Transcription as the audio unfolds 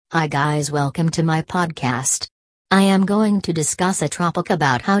Hi guys, welcome to my podcast. I am going to discuss a topic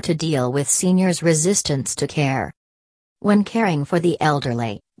about how to deal with seniors' resistance to care. When caring for the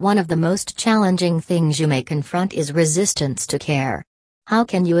elderly, one of the most challenging things you may confront is resistance to care. How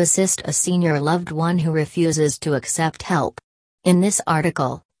can you assist a senior loved one who refuses to accept help? In this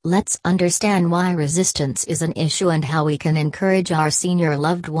article, let's understand why resistance is an issue and how we can encourage our senior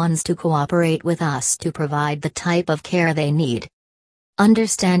loved ones to cooperate with us to provide the type of care they need.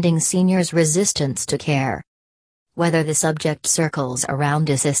 Understanding seniors' resistance to care. Whether the subject circles around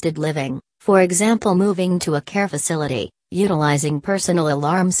assisted living, for example moving to a care facility, utilizing personal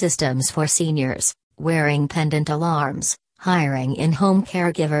alarm systems for seniors, wearing pendant alarms, hiring in-home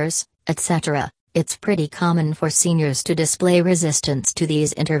caregivers, etc., it's pretty common for seniors to display resistance to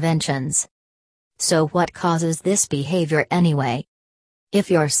these interventions. So what causes this behavior anyway? If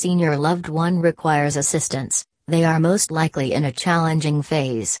your senior loved one requires assistance, they are most likely in a challenging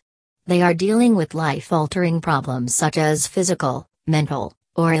phase. They are dealing with life-altering problems such as physical, mental,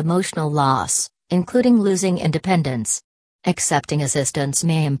 or emotional loss, including losing independence. Accepting assistance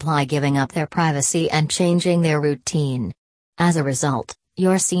may imply giving up their privacy and changing their routine. As a result,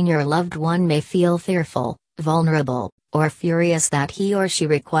 your senior loved one may feel fearful, vulnerable, or furious that he or she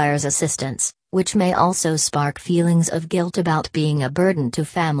requires assistance, which may also spark feelings of guilt about being a burden to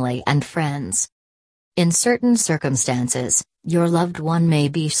family and friends. In certain circumstances, your loved one may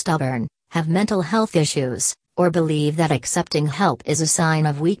be stubborn, have mental health issues, or believe that accepting help is a sign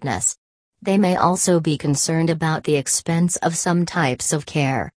of weakness. They may also be concerned about the expense of some types of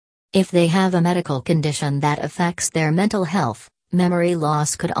care. If they have a medical condition that affects their mental health, memory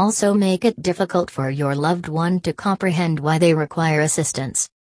loss could also make it difficult for your loved one to comprehend why they require assistance.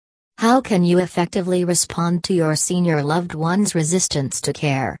 How can you effectively respond to your senior loved one's resistance to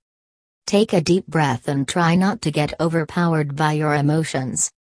care? Take a deep breath and try not to get overpowered by your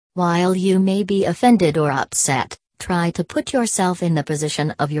emotions. While you may be offended or upset, try to put yourself in the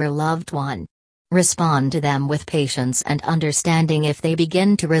position of your loved one. Respond to them with patience and understanding if they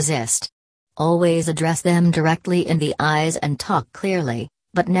begin to resist. Always address them directly in the eyes and talk clearly,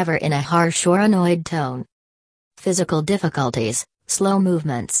 but never in a harsh or annoyed tone. Physical difficulties, slow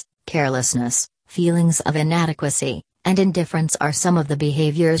movements, carelessness, feelings of inadequacy, and indifference are some of the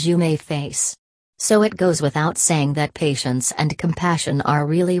behaviors you may face. So it goes without saying that patience and compassion are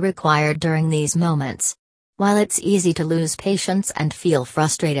really required during these moments. While it's easy to lose patience and feel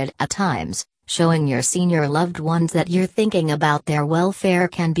frustrated at times, showing your senior loved ones that you're thinking about their welfare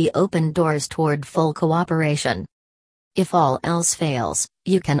can be open doors toward full cooperation. If all else fails,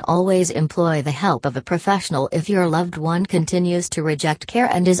 you can always employ the help of a professional if your loved one continues to reject care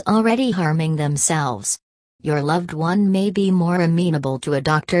and is already harming themselves. Your loved one may be more amenable to a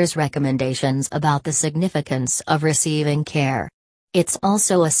doctor's recommendations about the significance of receiving care. It's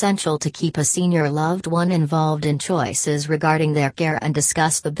also essential to keep a senior loved one involved in choices regarding their care and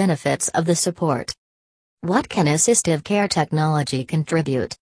discuss the benefits of the support. What can assistive care technology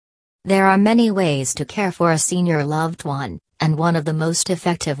contribute? There are many ways to care for a senior loved one, and one of the most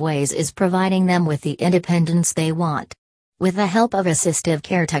effective ways is providing them with the independence they want. With the help of assistive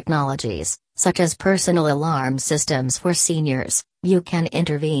care technologies, such as personal alarm systems for seniors, you can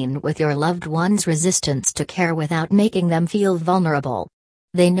intervene with your loved one's resistance to care without making them feel vulnerable.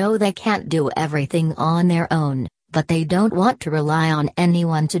 They know they can't do everything on their own, but they don't want to rely on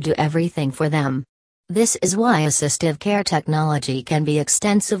anyone to do everything for them. This is why assistive care technology can be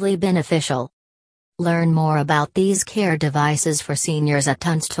extensively beneficial. Learn more about these care devices for seniors at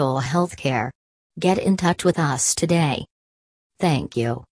Tunstall Healthcare. Get in touch with us today. Thank you.